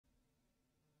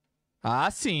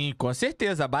Ah, sim, com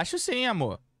certeza. Abaixo sim,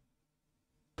 amor.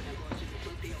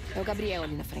 É o Gabriel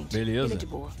ali na frente. Beleza. Ele é de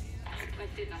boa.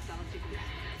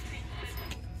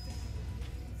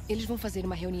 Eles vão fazer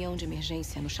uma reunião de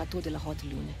emergência no Château de la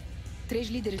Rotulando. 3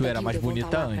 líderes Tu da era guilda mais vão bonita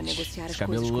tá lá pra antes. negociar as Esse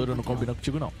cabelo coisas com o louro não panteão. combina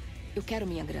contigo, não. Eu quero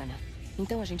minha grana.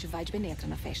 Então a gente vai de penetra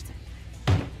na festa.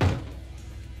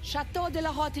 Château de la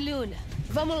Rotulando.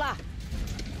 Vamos lá!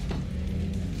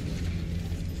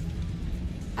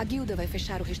 A guilda vai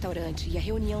fechar o restaurante e a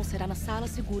reunião será na sala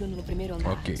segura no primeiro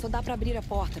andar. Ok. Só dá pra abrir a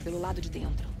porta pelo lado de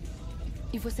dentro.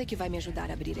 E você que vai me ajudar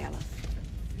a abrir ela.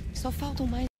 Só faltam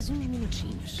mais uns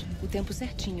minutinhos. O tempo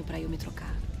certinho pra eu me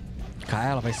trocar.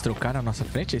 Cara, ela vai se trocar na nossa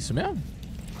frente? É isso mesmo?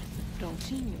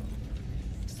 Prontinho?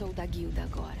 Sou da guilda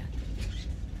agora.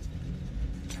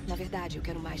 Na verdade, eu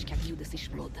quero mais que a guilda se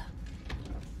exploda.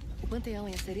 O panteão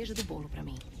é a cereja do bolo pra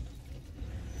mim.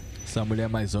 Essa mulher é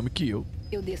mais homem que eu.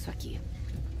 Eu desço aqui.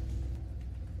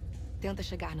 Tenta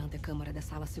chegar na antecâmara da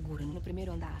sala segura no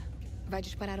primeiro andar. Vai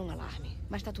disparar um alarme,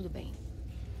 mas tá tudo bem.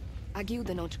 A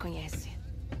guilda não te conhece.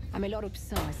 A melhor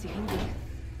opção é se render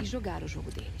e jogar o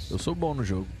jogo deles. Eu sou bom no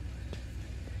jogo.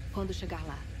 Quando chegar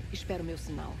lá, espero o meu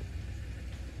sinal.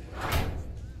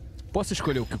 Posso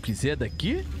escolher o que eu quiser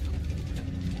daqui?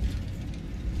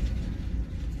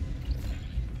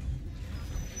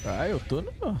 Ah, eu tô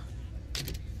no...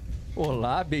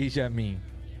 Olá, Benjamin.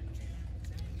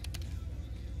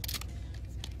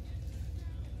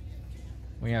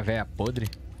 Unha véia podre.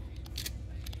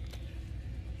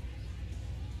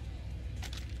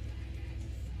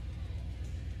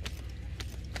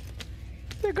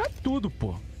 Pegar tudo,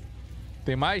 pô.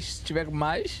 Tem mais? Se tiver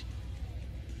mais...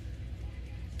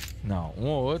 Não, um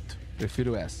ou outro.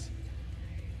 Prefiro essa.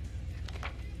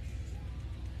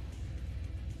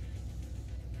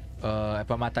 É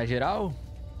pra matar geral?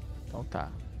 Então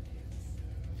tá.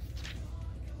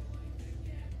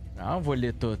 Não vou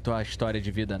ler tua história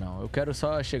de vida, não. Eu quero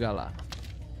só chegar lá.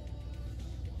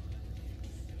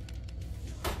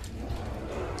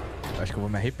 Eu acho que eu vou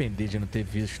me arrepender de não ter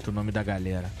visto o nome da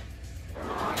galera.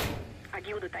 A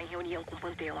guilda tá em reunião com o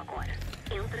panteão agora.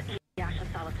 Entra e acha a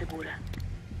sala segura.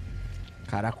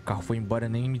 Caraca, o carro foi embora e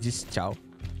nem me disse tchau.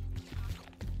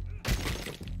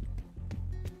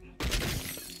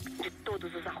 De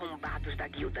todos os arrombados da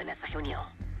guilda nessa reunião,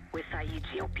 o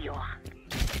Esse é o pior.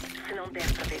 Se não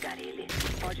der pra pegar ele,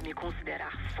 pode me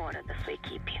considerar fora da sua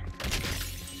equipe.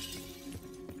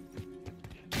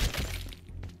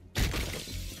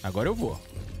 Agora eu vou.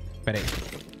 Pera aí.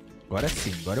 Agora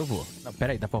sim, agora eu vou. Não,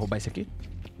 pera aí, dá pra roubar isso aqui?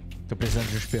 Tô precisando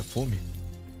de uns perfumes.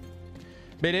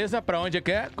 Beleza, pra onde é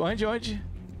que é? Onde?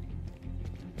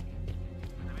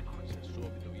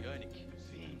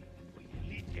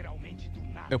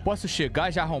 Eu posso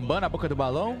chegar já arrombando a boca do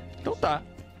balão? Então tá.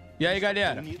 E aí,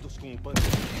 galera?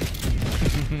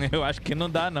 Eu acho que não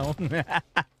dá, não.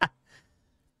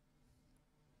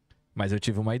 Mas eu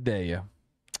tive uma ideia.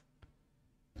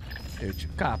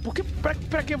 Cara,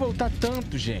 pra que voltar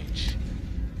tanto, gente?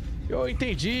 Eu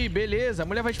entendi, beleza. A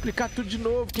mulher vai explicar tudo de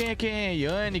novo. Quem é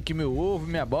Yannick, meu ovo,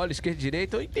 minha bola, esquerda e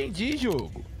direita. Eu entendi,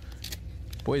 jogo.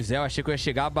 Pois é, eu achei que eu ia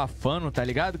chegar abafando, tá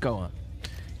ligado, Cauã?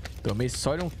 Tomei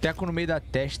só um teco no meio da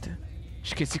testa.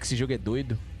 Esqueci que esse jogo é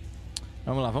doido.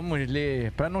 Vamos lá, vamos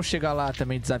ler. Pra não chegar lá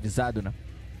também desavisado, né?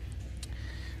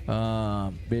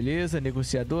 Beleza,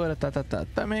 negociadora, tá.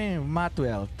 Também mato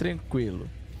ela, tranquilo.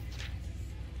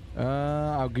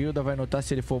 A guilda vai notar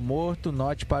se ele for morto.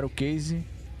 Note para o case.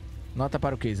 Nota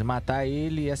para o case. Matar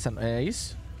ele essa... É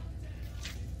isso?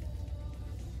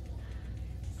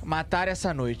 Matar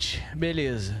essa noite.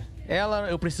 Beleza. Ela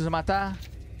eu preciso matar?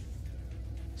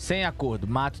 Sem acordo.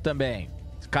 Mato também.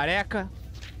 Careca.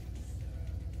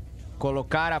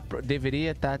 Colocar a...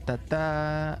 Deveria...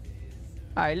 Tá.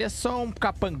 Ah, ele é só um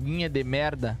capanguinha de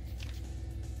merda.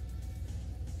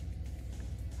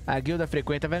 A guilda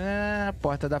frequenta a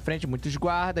porta da frente, muitos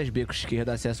guardas, beco esquerdo,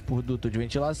 acesso por duto de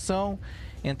ventilação,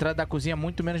 entrada da cozinha,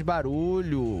 muito menos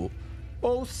barulho.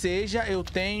 Ou seja, eu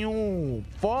tenho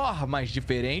formas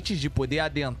diferentes de poder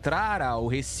adentrar ao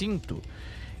recinto.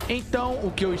 Então,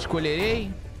 o que eu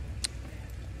escolherei?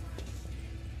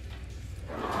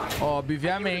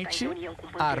 Obviamente,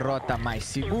 a rota mais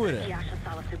segura.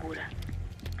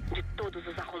 De todos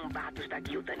os arrombados da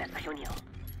guilda nessa reunião,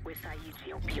 o Esse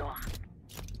é o pior.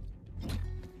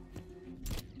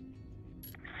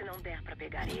 Se não der pra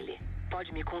pegar ele,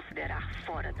 pode me considerar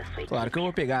fora da sua equipe. Claro que eu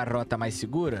vou pegar a rota mais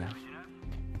segura.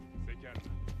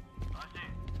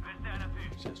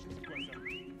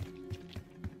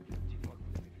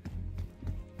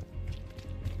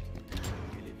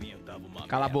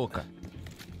 Cala a boca.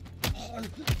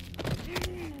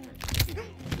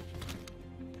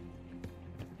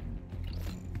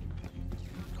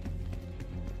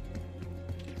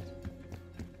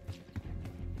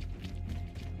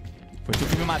 Foi tu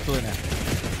que me matou, né?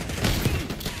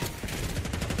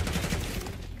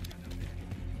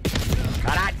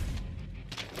 Caralho!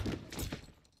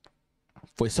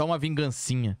 Foi só uma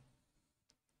vingancinha.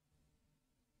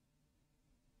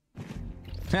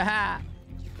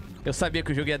 Eu sabia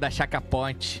que o jogo ia dar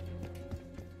chaca-ponte.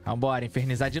 Vambora,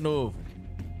 infernizar de novo.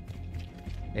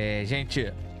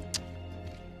 Gente...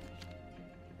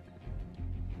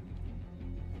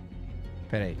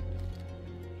 Pera aí.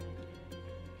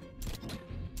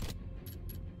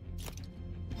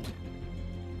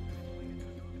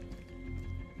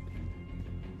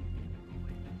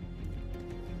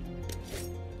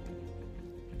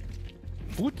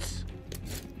 Putz.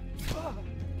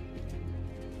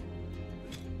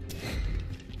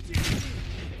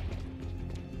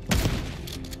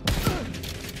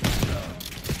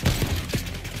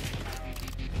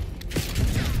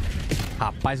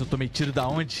 Rapaz, eu tomei tiro da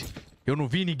onde? Eu não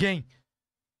vi ninguém.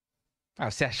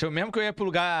 Ah, você achou mesmo que eu ia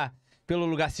pelo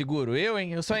lugar seguro? Eu,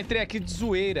 hein? Eu só entrei aqui de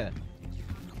zoeira.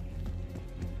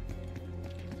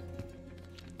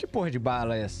 Que porra de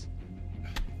bala é essa?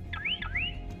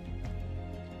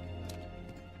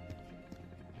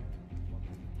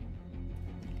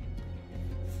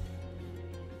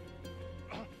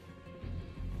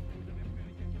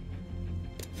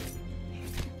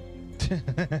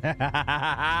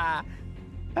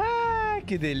 Ah,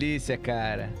 que delícia,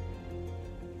 cara.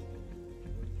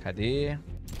 Cadê?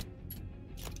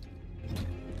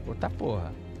 Outra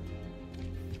porra.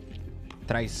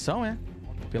 Traição, é?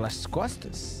 Pelas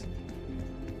costas?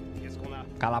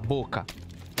 Cala a boca.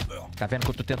 Tá vendo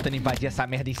que eu tô tentando invadir essa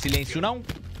merda em silêncio, não?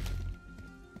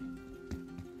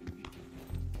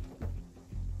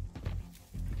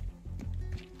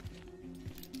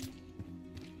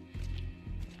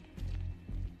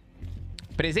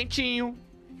 Presentinho.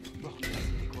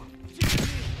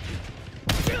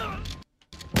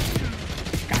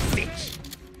 Cacete.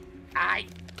 Ai.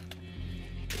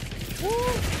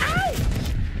 Ai.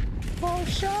 Vou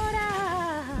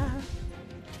chorar.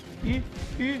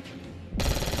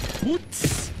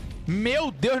 Putz.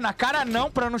 Meu Deus, na cara não,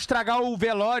 pra não estragar o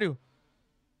velório.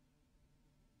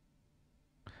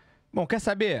 Bom, quer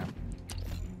saber?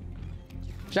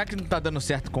 Já que não tá dando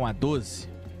certo com a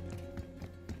 12...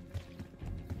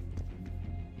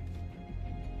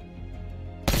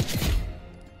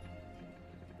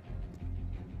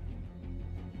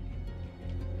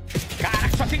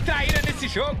 Caraca, só tem traíra nesse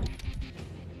jogo.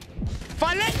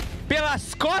 Falei!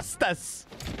 Pelas costas!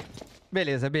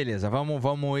 Beleza, beleza.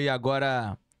 Vamos ir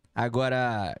agora...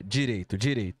 Agora, direito.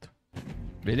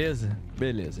 Beleza?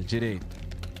 Beleza, direito.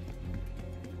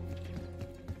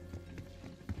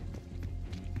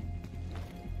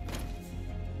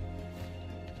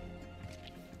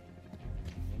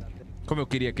 Como eu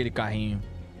queria aquele carrinho.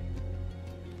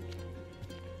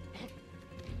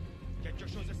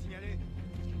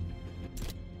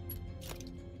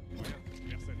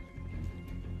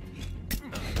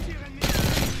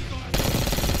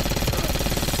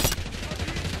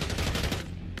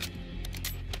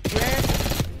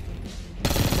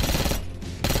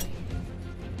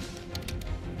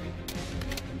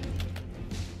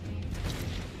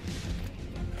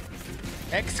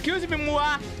 Excuse me,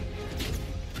 Moá.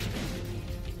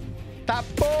 Tá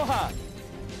porra.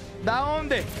 Da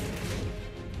onde?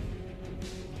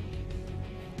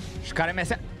 Os caras me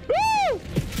acertam.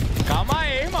 Calma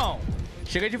aí, irmão.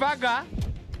 Chega devagar.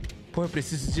 Pô, eu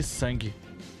preciso de sangue.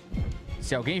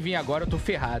 Se alguém vir agora, eu tô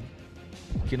ferrado.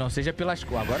 Que não seja pelas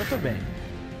cores. Agora eu tô bem.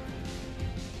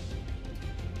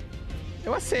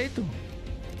 Eu aceito.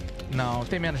 Não,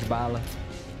 tem menos bala.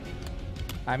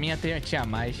 A minha tinha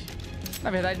mais. Na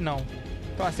verdade, não.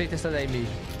 Então aceita essa daí mesmo.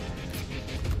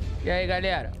 E aí,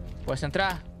 galera? Posso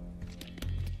entrar?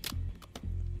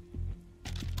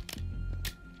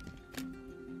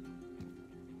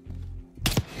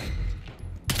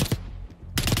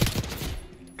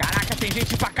 Caraca, tem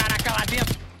gente pra caraca lá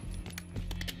dentro.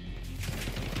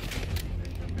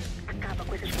 Acaba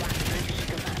com esses guardas antes de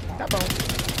tentar. Tá bom.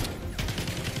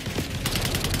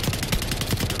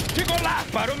 Digo lá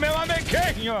para o meu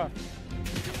amiguinho.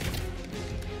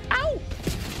 Au!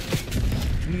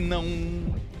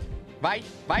 Não. Vai.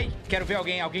 Quero ver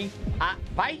alguém. Ah,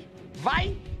 vai.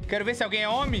 Quero ver se alguém é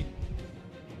homem.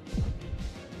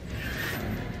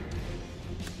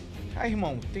 Ah,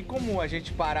 irmão, tem como a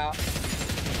gente parar?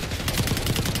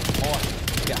 Ó,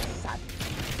 desgraçado.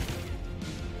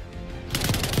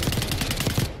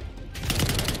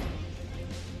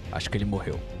 Acho que ele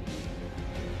morreu.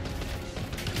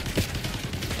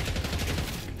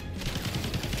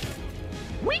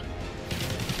 Ui!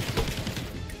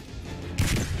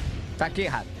 Tá aqui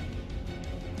errado.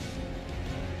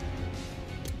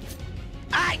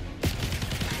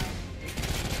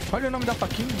 Olha o nome da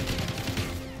faquinha.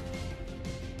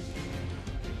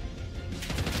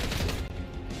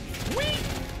 Ui!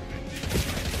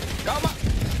 Calma.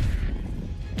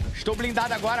 Estou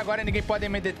blindado agora ninguém pode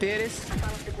me deter. A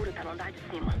sala segura tá no andar de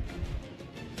cima.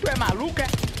 Tu é maluco, é?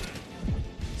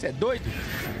 Você é doido?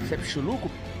 Você é bichuluco?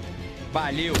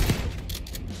 Valeu.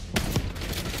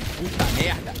 Puta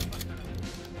merda.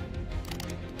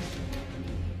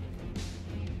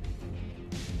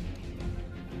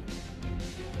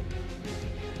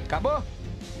 Acabou?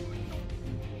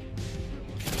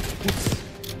 Putz.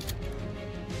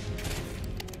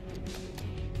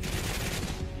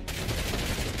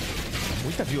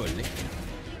 Muita violência.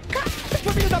 Cara,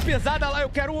 família da pesada lá, eu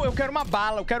quero uma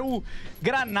bala, eu quero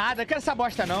granada, eu quero essa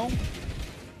bosta não.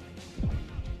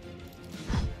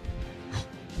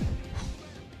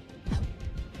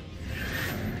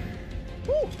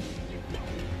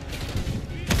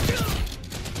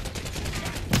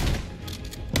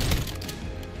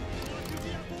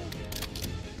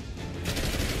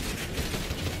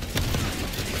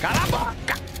 Cala a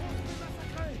boca!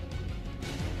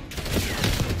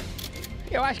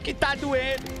 Eu acho que tá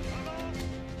doendo.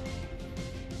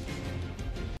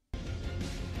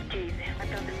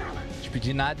 Te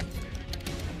pedi nada.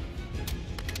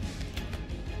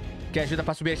 Quer ajuda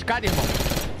pra subir a escada, irmão?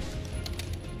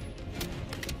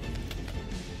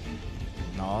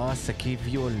 Nossa, que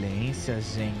violência,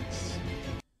 gente.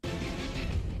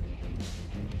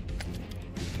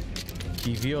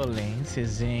 Que violência,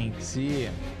 gente.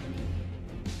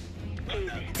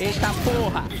 Eita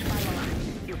porra!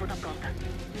 Eu vou dar pronta.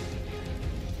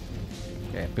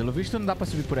 É, pelo visto não dá pra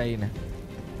subir por aí, né?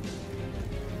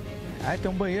 Ah,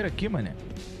 tem um banheiro aqui, mané.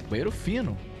 Banheiro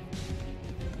fino.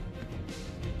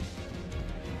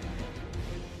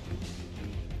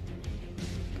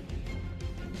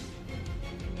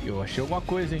 Eu achei alguma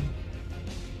coisa, hein?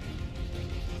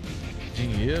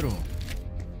 Dinheiro?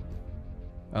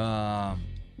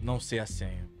 Não sei a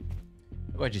senha.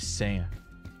 Eu gosto de senha.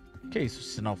 Que é isso?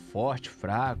 Sinal forte,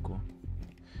 fraco?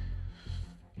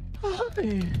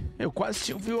 Ai, eu quase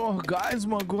tive um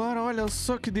orgasmo agora. Olha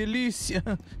só que delícia.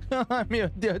 Ai, meu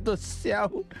Deus do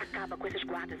céu. Acaba com esses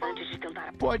guardas antes de tentar a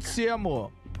porta. Pode ser,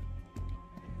 amor.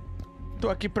 Tô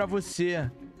aqui pra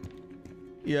você.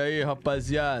 E aí,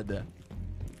 rapaziada?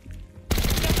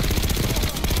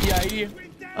 E aí?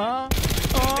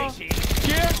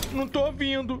 Que? Não tô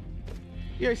ouvindo.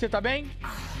 E aí, você tá bem?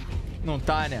 Não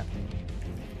tá, né?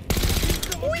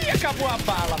 Ui, acabou a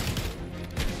bala.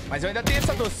 Mas eu ainda tenho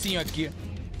essa docinho aqui.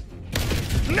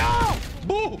 Não!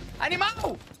 Burro!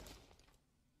 Animal!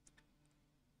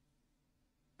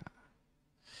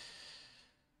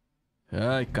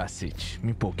 Ai, cacete.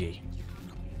 Me empolguei.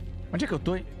 Onde é que eu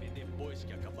tô, hein? Depois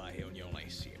que acabar a reunião lá em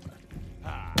cima.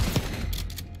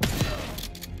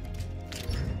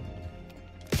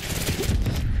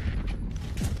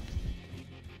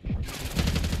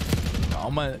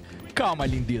 Calma, calma,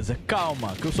 lindeza.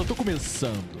 Calma, que eu só tô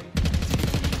começando.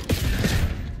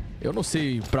 Eu não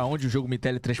sei pra onde o jogo me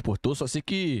teletransportou, só sei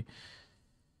que...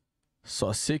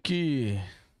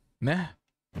 né?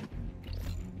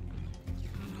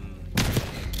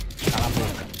 Cala a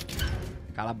boca.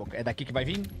 Cala a boca. É daqui que vai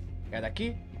vir? É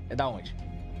daqui? É da onde?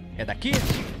 É daqui?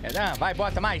 É da... Vai,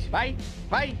 bota mais. Vai,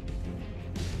 vai.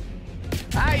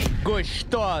 Ai,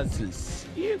 gostosos.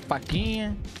 Ih,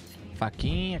 faquinha.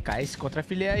 Faquinha. Cai esse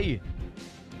contrafilé aí.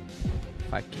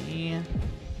 Faquinha.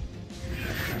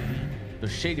 Tô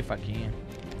cheio de faquinha.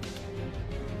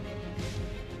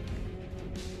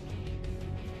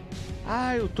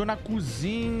 Ah, eu tô na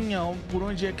cozinha. Por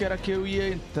onde é que era que eu ia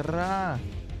entrar?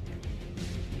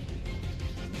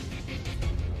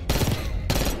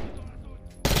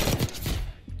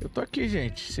 Eu tô aqui,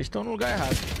 gente. Vocês estão no lugar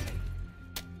errado.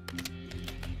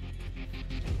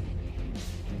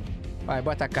 Vai,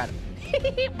 bota a cara.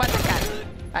 Bota a cara.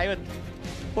 Aí, outro.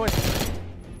 Outro.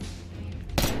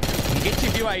 Ninguém te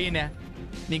viu aí, né?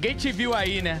 Ninguém te viu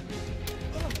aí, né?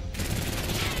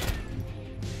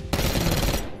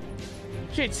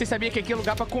 Gente, vocês sabiam que aqui é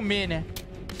lugar pra comer, né?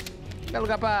 Não é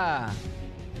lugar pra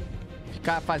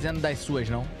ficar fazendo das suas,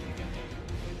 não.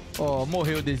 Ó,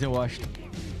 morreu o desenrolam.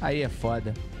 Aí é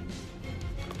foda.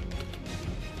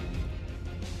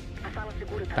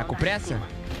 Tá com pressa?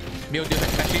 Meu Deus, vai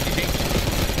ficar cheio de gente.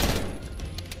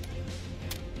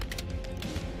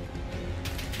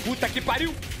 Puta que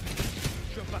pariu!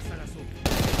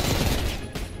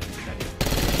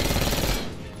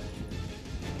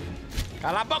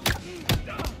 Cala a boca!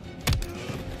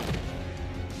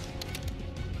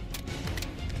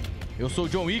 Eu sou o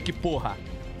John Wick, porra!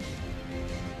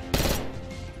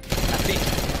 Cacete!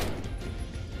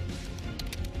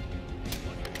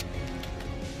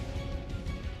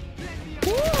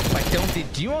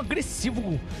 dedinho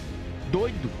agressivo.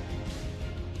 Doido.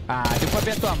 Ah, deu pra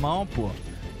ver a tua mão, pô.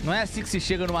 Não é assim que se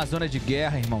chega numa zona de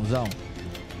guerra, irmãozão.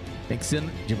 Tem que ser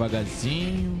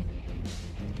devagarzinho.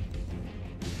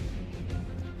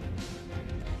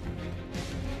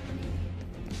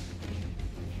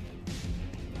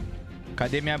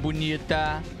 Cadê minha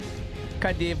bonita?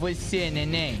 Cadê você,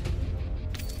 neném?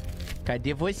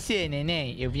 Cadê você,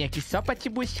 neném? Eu vim aqui só pra te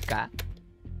buscar.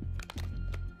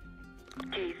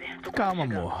 Calma,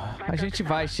 amor. A gente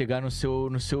vai chegar no seu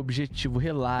objetivo.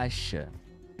 Relaxa.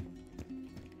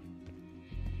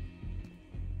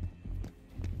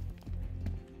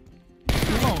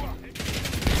 Irmão,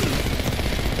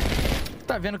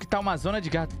 tá vendo que tá uma zona de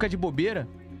guerra? Tu fica de bobeira?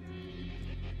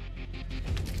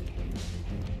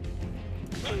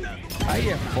 Aí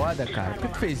é foda, cara. Por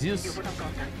que tu fez isso?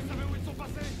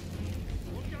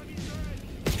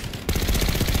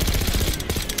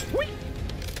 Ui!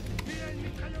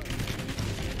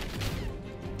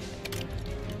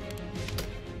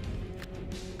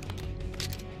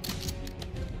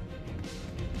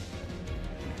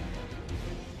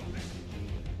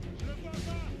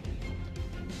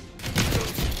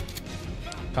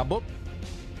 Acabou?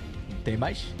 Tem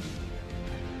mais?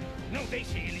 Não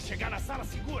deixem ele chegar na sala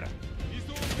segura.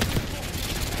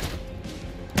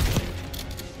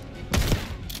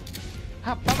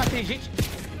 Rapaz, mas tem gente...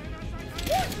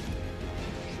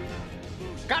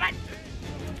 Caralho!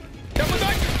 Tamo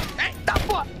doido! Eita,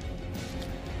 pô!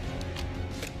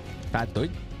 Tá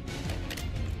doido?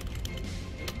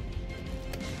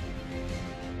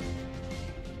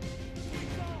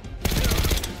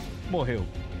 Morreu.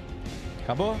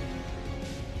 Acabou?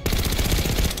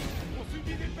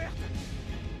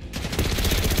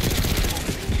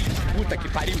 Puta que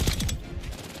pariu.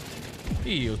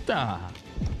 Ih, tá.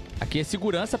 Aqui é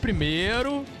segurança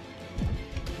primeiro.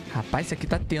 Rapaz, isso aqui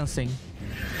tá tenso, hein?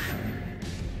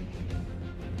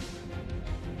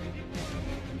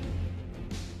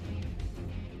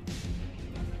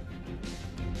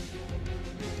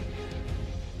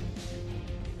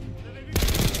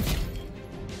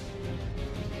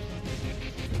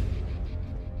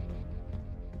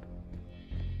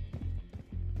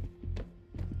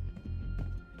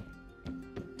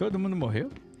 Todo mundo morreu?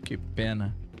 Que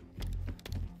pena.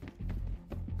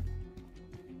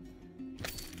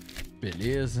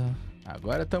 Beleza.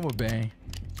 Agora tamo bem.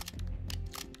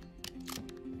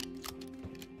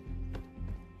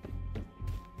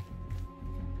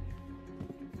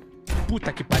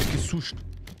 Puta que pariu, que susto.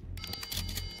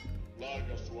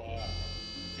 Larga sua arma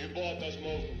e bota as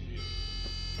mãos no vidro.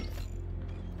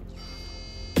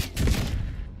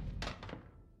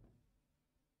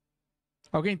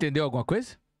 Alguém entendeu alguma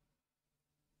coisa?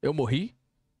 Eu morri?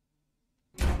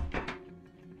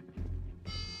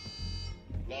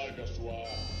 Larga sua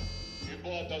arma e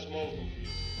bota as mãos no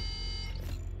vidro.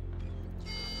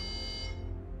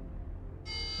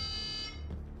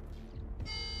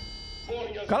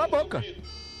 Põe as Cala a mãos no boca. vidro.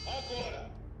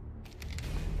 Agora.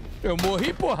 Eu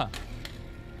morri, porra!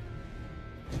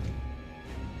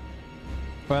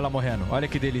 Olha ela morrendo. Olha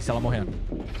que delícia ela morrendo.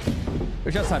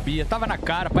 Eu já sabia. Tava na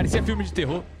cara. Parecia filme de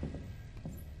terror.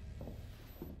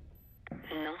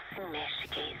 Não se mexe,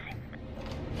 Casey.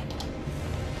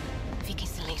 Fique em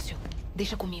silêncio.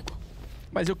 Deixa comigo.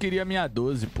 Mas eu queria a minha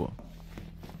 12, pô.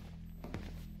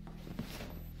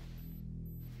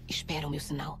 Espera o meu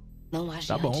sinal. Não age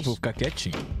Tá bom, antes. vou ficar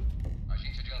quietinho. A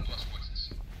gente adiantou as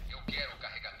coisas. Eu quero o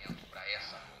carregamento pra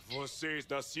essa. Vocês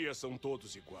da CIA são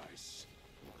todos iguais.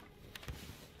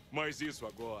 Mas isso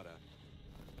agora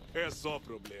é só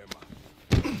problema.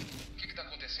 O que tá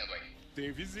acontecendo aí?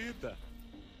 Tem visita.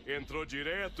 Entrou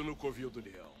direto no covil do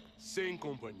leão, sem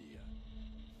companhia.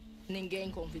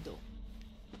 Ninguém convidou.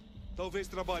 Talvez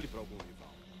trabalhe para algum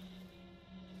rival.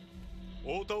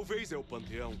 Ou talvez é o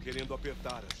panteão querendo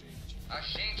apertar a gente. A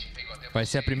gente veio até Vai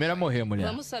ser a primeira a morrer, mulher.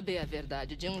 Vamos saber a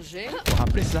verdade de um jeito Porra,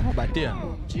 precisava bater.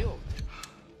 ou de outro.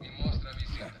 Me mostra a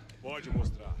visita. Pode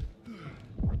mostrar.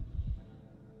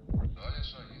 Olha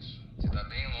só isso. Você tá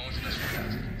bem longe da sua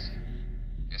casa, Casey.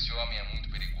 Esse homem é muito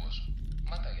perigoso.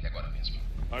 Mata ele agora mesmo.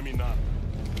 Aminado.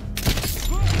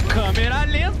 Câmera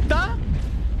lenta.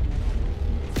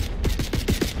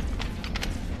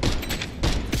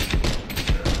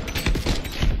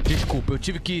 Desculpa, eu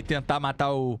tive que tentar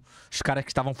matar os caras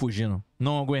que estavam fugindo.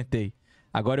 Não aguentei.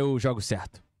 Agora eu jogo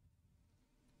certo.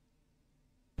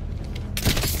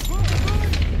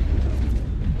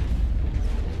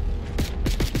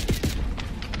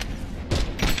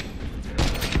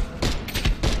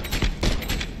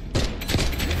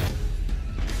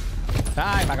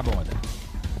 Ai, vagabunda.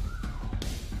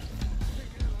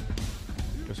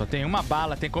 Eu só tenho uma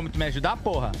bala. Tem como tu me ajudar,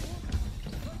 porra?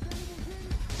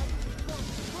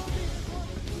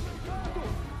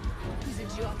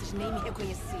 idiotas nem me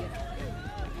reconheceram.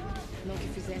 Não que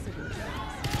fizesse alguma diferença.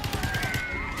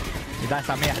 Me dá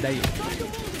essa merda aí.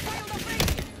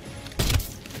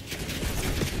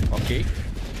 Ok.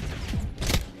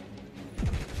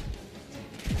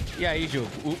 E aí, jogo?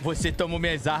 Você tomou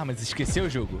minhas armas, esqueceu,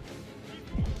 jogo?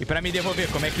 E pra me devolver,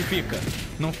 como é que fica?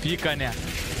 Não fica, né?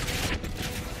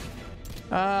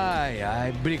 Ai,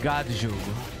 ai, obrigado, jogo.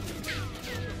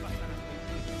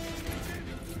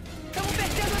 Estamos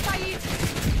perdendo a Said.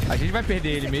 A gente vai perder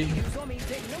ele mesmo. Os homens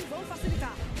dele não vão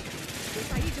facilitar.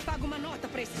 O Said paga uma nota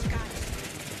pra esses caras.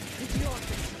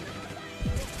 Idiotas.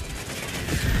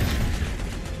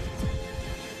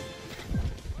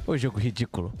 Ô, jogo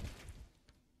ridículo.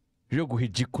 Jogo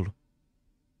ridículo.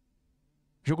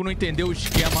 O jogo não entendeu o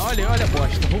esquema. Olha, olha a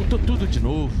bosta. Voltou tudo de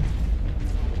novo.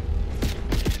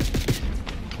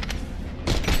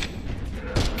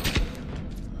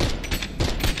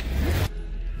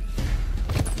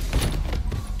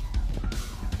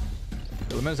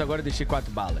 Pelo menos agora eu deixei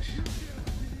 4 balas.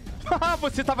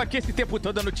 Você tava aqui esse tempo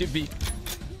todo, eu não te vi.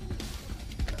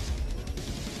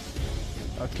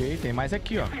 Ok, tem mais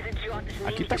aqui, ó.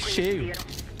 Aqui tá cheio.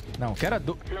 Não, quero a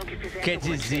do... Quer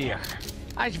dizer...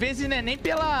 Às vezes não é nem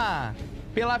pela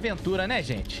aventura, né,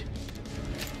 gente?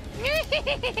 Eles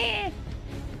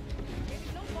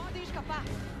não podem escapar.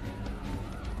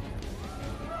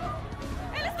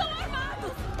 Eles estão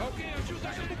armados. Alguém ajuda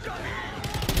a gente.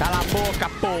 Cala a boca,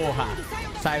 porra!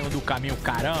 Saiam do caminho,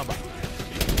 caramba!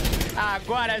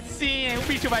 Agora sim, o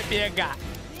bicho vai pegar!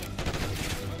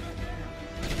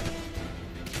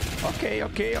 Ok,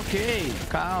 ok, ok.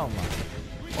 Calma.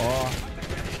 Ó,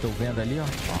 estou vendo ali, ó. Ó,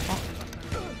 ó.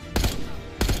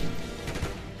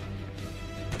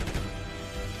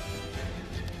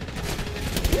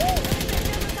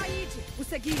 O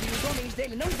seguir e os homens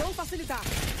dele não vão facilitar.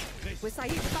 O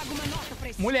Said paga uma nota pra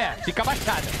esse. Mulher, fica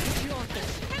abaixada. Idiotas.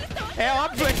 É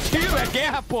óbvio, é tiro, é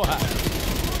guerra, porra.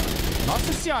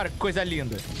 Nossa senhora, que coisa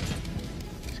linda.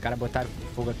 Os caras botaram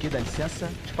fogo aqui, dá licença.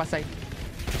 Deixa eu passar aí.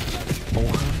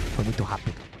 Porra, foi muito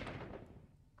rápido.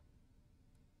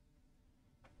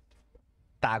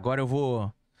 Tá, agora eu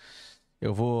vou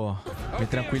me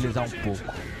tranquilizar um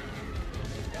pouco.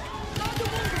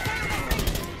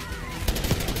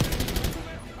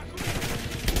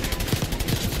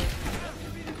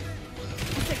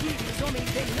 Os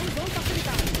homens dele não vão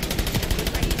facilitar. O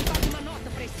Said paga uma nota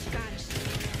pra esses caras.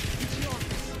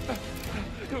 Idiotas.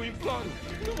 Eu imploro.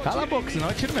 Cala a boca, senão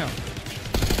eu tiro mesmo.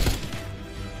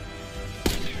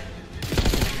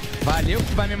 Valeu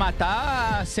que vai me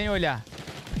matar sem olhar.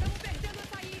 Estamos perdendo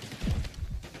a Said.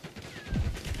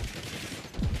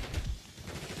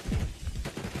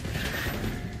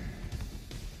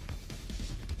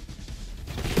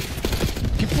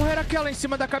 Que porra era aquela em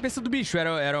cima da cabeça do bicho?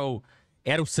 Era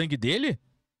o sangue dele?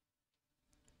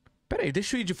 Pera aí,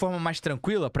 deixa eu ir de forma mais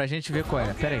tranquila pra gente ver qual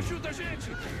é. Pera aí. Ajuda a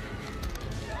gente.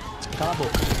 Cala a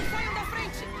boca. Saiam da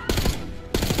frente.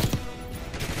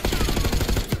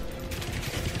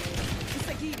 O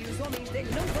seguir e os homens dele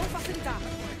não vão facilitar.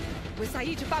 O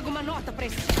Said paga uma nota pra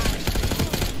esses caras.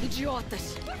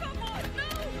 Idiotas. Por favor, não.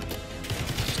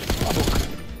 Cala a boca.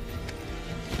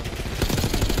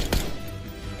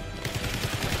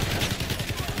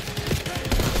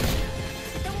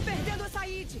 Estamos perdendo a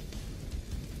Said.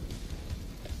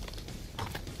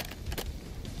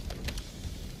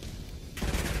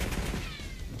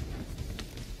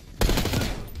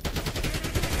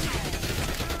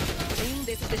 Tem um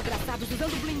desses desgraçados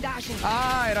usando blindagem.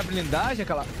 Ah, era blindagem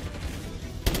aquela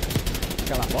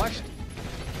bosta?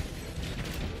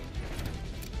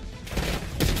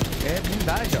 É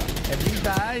blindagem, ó. É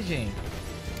blindagem.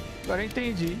 Agora eu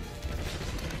entendi.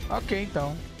 Ok,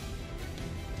 então.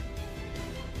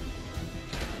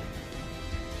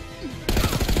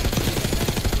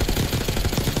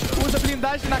 Usa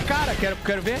blindagem na cara,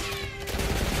 quero ver.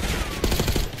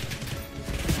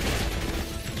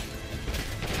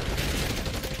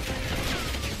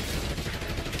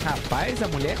 Rapaz, a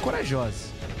mulher é corajosa.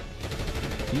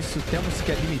 Isso temos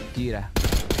que admitir.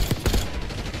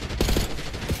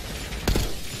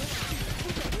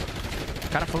 O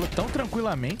cara falou tão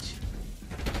tranquilamente.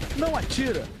 Não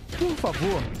atira, por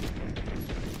favor.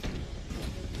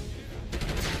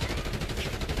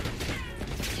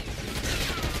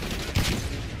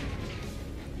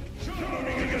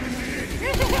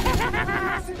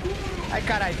 Ai,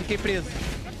 caralho, fiquei preso.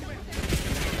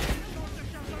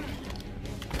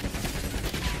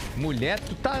 Mulher,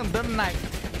 tu tá andando na...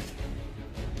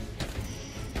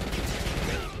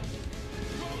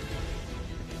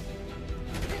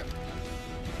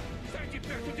 Sai de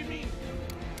perto de mim.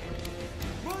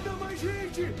 Manda mais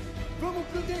gente! Vamos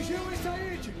proteger o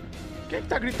Said! Quem é que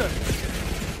tá gritando?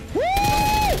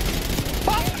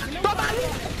 Tô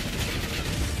maluco!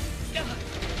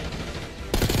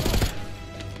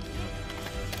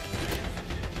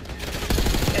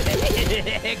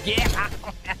 Guerra!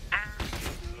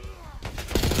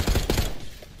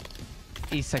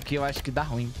 Isso aqui eu acho que dá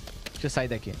ruim. Deixa eu sair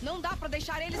daqui. Não dá pra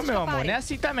deixar eles Ô, meu amor, escaparem. não é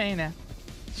assim também, né?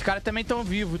 Os caras também estão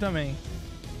vivos também.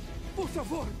 Por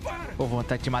favor, para! Pô,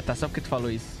 vontade de te matar só porque tu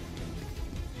falou isso.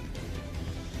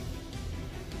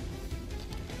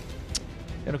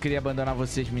 Eu não queria abandonar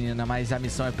vocês, menina, mas a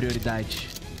missão é prioridade.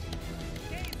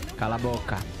 Cala a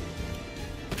boca.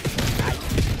 Ai.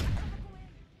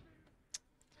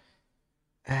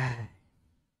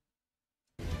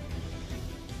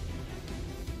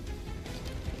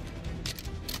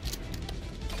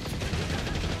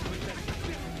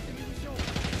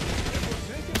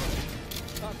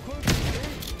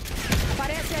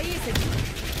 Aparece aí,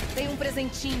 Esse. Tem um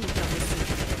presentinho pra você.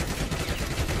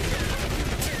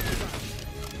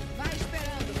 Vai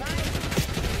esperando, vai.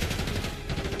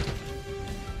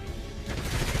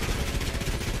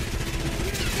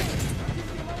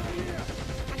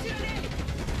 Atira nele.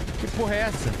 Que porra é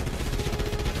essa?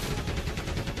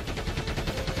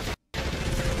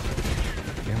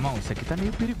 Irmão, isso aqui tá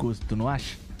meio perigoso, tu não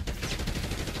acha?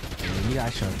 Ele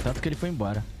acha, tanto que ele foi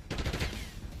embora.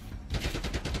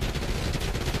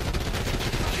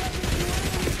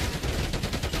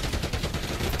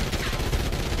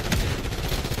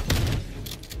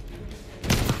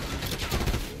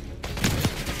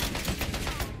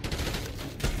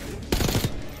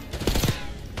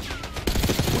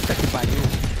 Puta que pariu.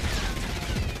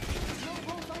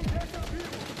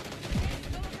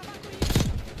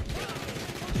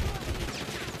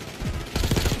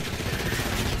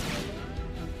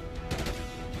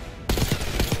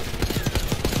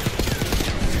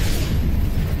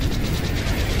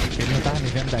 Ele não tava me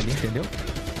vendo dali, entendeu?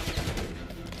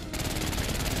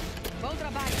 Bom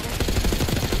trabalho.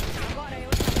 Agora eu.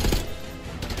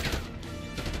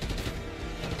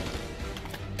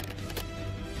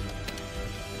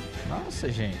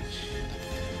 Nossa, gente.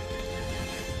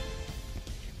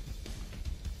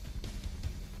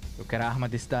 Eu quero a arma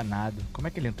desse danado. Como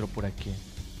é que ele entrou por aqui?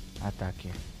 Ah, tá aqui.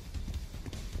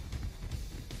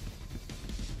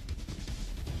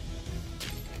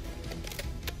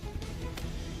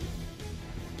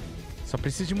 Só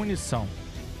preciso de munição.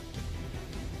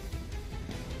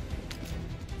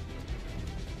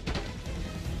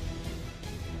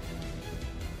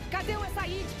 Cadê o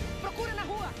Said? Procura na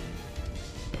rua.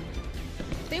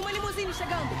 Tem uma limusine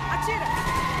chegando. Atira.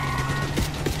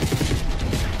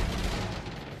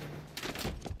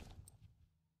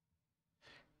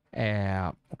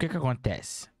 O que que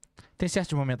acontece? Tem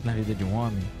certos momentos na vida de um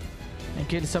homem em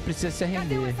que ele só precisa se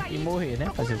Cadê o arrender Said? e morrer, né?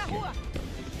 Procura Fazer o na quê? rua.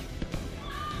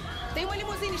 Tem uma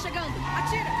limusine chegando.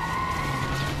 Atira.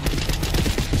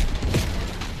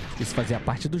 Isso fazia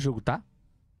parte do jogo, tá?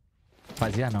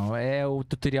 Fazia não, é o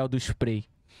tutorial do spray.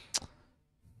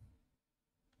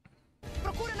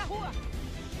 Procura na rua.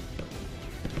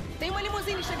 Tem uma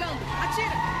limusine chegando.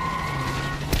 Atira.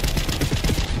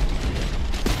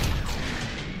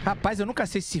 Rapaz, eu nunca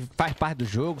sei se faz parte do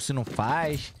jogo, se não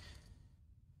faz.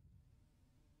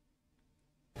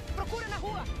 Procura na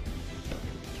rua.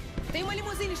 Tem uma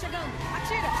limusine chegando.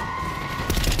 Atira.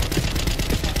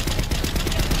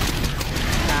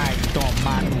 Ai,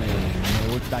 tomar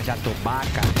no olho da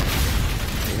jatobaca.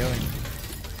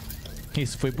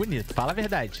 Isso foi bonito, fala a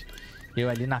verdade. Eu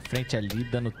ali na frente, ali,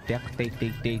 dando teco,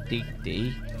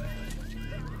 tei.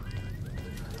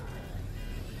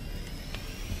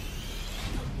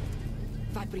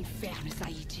 Vai pro inferno,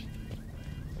 Said.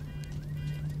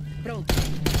 Pronto.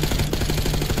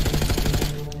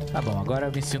 Tá bom, agora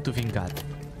eu me sinto vingado.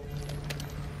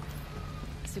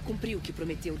 Você cumpriu o que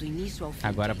prometeu do início ao fim.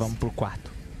 Agora Chris. vamos pro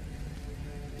quarto.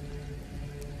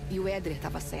 E o Éder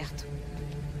estava certo.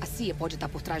 A CIA pode estar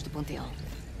por trás do panteão.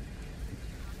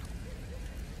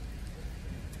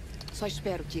 Só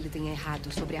espero que ele tenha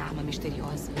errado sobre a arma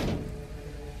misteriosa.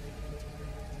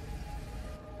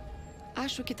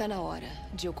 Acho que tá na hora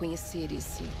de eu conhecer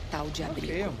esse tal de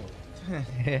abrigo.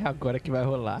 É agora que vai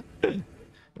rolar.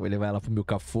 Vou levar ela pro meu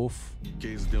cafofo.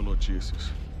 Case deu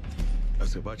notícias. A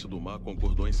Sebate do Mar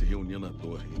concordou em se reunir na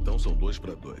torre, então são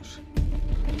 2-2.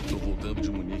 Tô voltando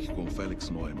de Munique com o Felix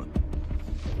Neumann.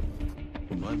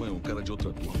 O Neumann é um cara de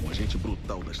outra turma, um agente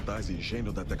brutal das tais e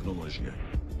gênio da tecnologia.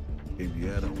 Ele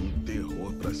era um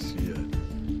terror pra CIA.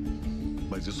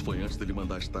 Mas isso foi antes dele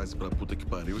mandar as tais pra puta que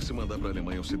pariu e se mandar pra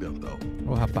Alemanha Ocidental.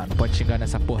 Ô, rapaz, não pode xingar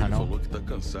nessa porra, Ele não. falou que tá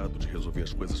cansado de resolver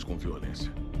as coisas com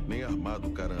violência. Nem armado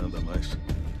o cara anda mais.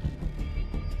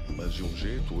 Mas de um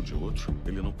jeito ou de outro,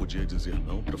 ele não podia dizer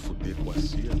não pra fuder com a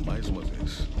CIA mais uma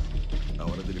vez. A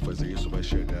hora dele fazer isso vai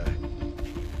chegar.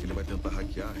 Ele vai tentar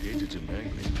hackear a rede de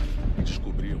Langley e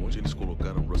descobrir onde eles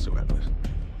colocaram Russell Adler.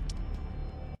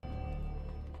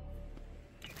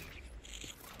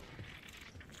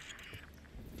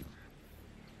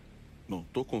 Não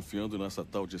tô confiando nessa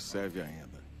tal de Seve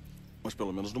ainda. Mas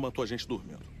pelo menos não matou a gente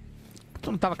dormindo.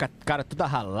 Tu não tava com a cara toda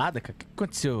ralada, cara? O que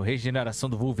aconteceu? Regeneração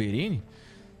do Wolverine?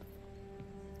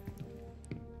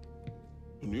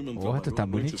 Porra, tu tá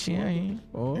bonitinha aí, hein?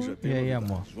 Oh, e aí,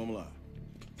 amor? Vamos lá.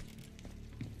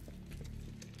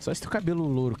 Só esse teu cabelo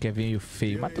louro que é meio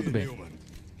feio, mas tudo bem.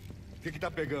 O que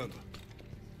tá pegando?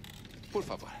 Por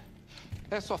favor.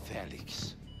 É só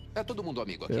Félix. É todo mundo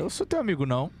amigo aqui. Eu sou teu amigo,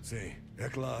 não. Sim, é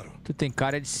claro. Tu tem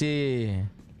cara de ser...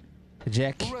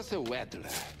 Jack. O Russell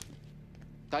Adler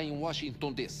tá em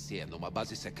Washington, DC, numa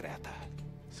base secreta.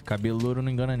 Esse cabelo louro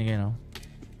não engana ninguém, não.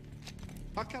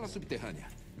 Aquela subterrânea,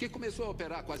 que começou a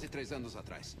operar quase 3 anos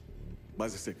atrás.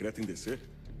 Base secreta em DC?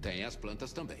 Tem as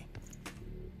plantas também.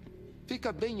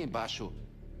 Fica bem embaixo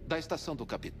da estação do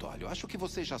Capitólio. Acho que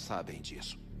vocês já sabem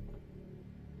disso.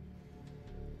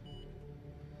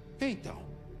 Então,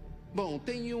 bom,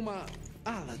 tem uma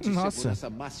ala de segurança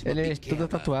máxima ele é pequena. toda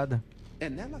tatuada. É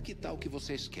nela que tá o que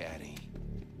vocês querem.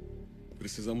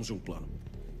 Precisamos de um plano.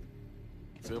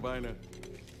 Você vai, né?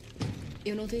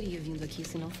 Eu não teria vindo aqui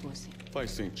se não fosse.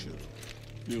 Faz sentido.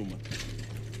 Newman.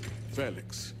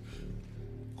 Félix.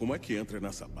 Como é que entra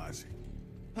nessa base?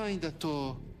 Ainda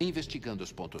tô investigando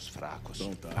os pontos fracos.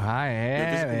 Então tá. Ah, Me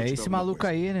avisa quando é tiver esse alguma maluco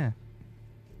coisa. aí, né?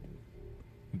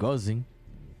 Igualzinho.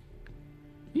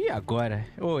 E agora?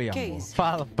 Oi, Que amor. isso?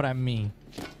 Fala pra mim.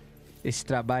 Esse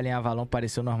trabalho em Avalon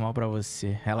pareceu normal pra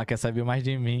você. Ela quer saber mais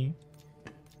de mim.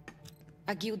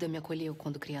 A guilda me acolheu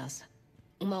quando criança.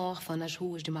 Uma órfã nas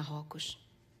ruas de Marrocos.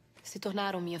 Se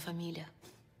tornaram minha família.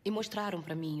 E mostraram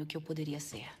pra mim o que eu poderia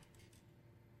ser.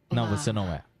 Não, Uma você não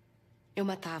arma. é. Eu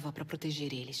matava pra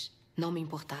proteger eles. Não me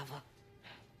importava.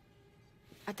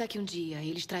 Até que um dia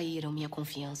eles traíram minha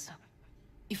confiança.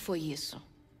 E foi isso.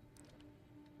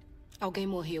 Alguém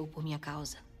morreu por minha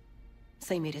causa.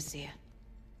 Sem merecer.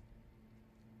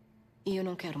 E eu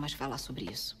não quero mais falar sobre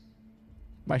isso.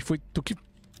 Mas foi tu que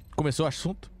começou o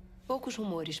assunto? Poucos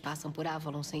rumores passam por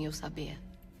Avalon sem eu saber.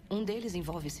 Um deles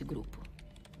envolve esse grupo.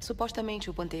 Supostamente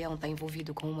o Panteão está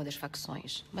envolvido com uma das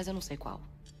facções, mas eu não sei qual.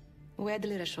 O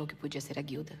Adler achou que podia ser a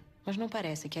guilda, mas não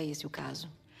parece que é esse o caso.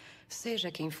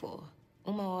 Seja quem for,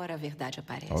 uma hora a verdade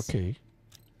aparece. Ok.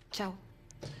 Tchau.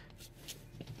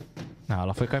 Não,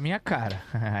 ela foi com a minha cara.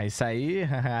 Isso aí,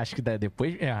 acho que dá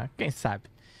depois... Quem sabe?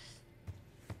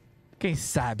 Quem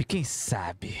sabe? Quem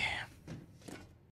sabe?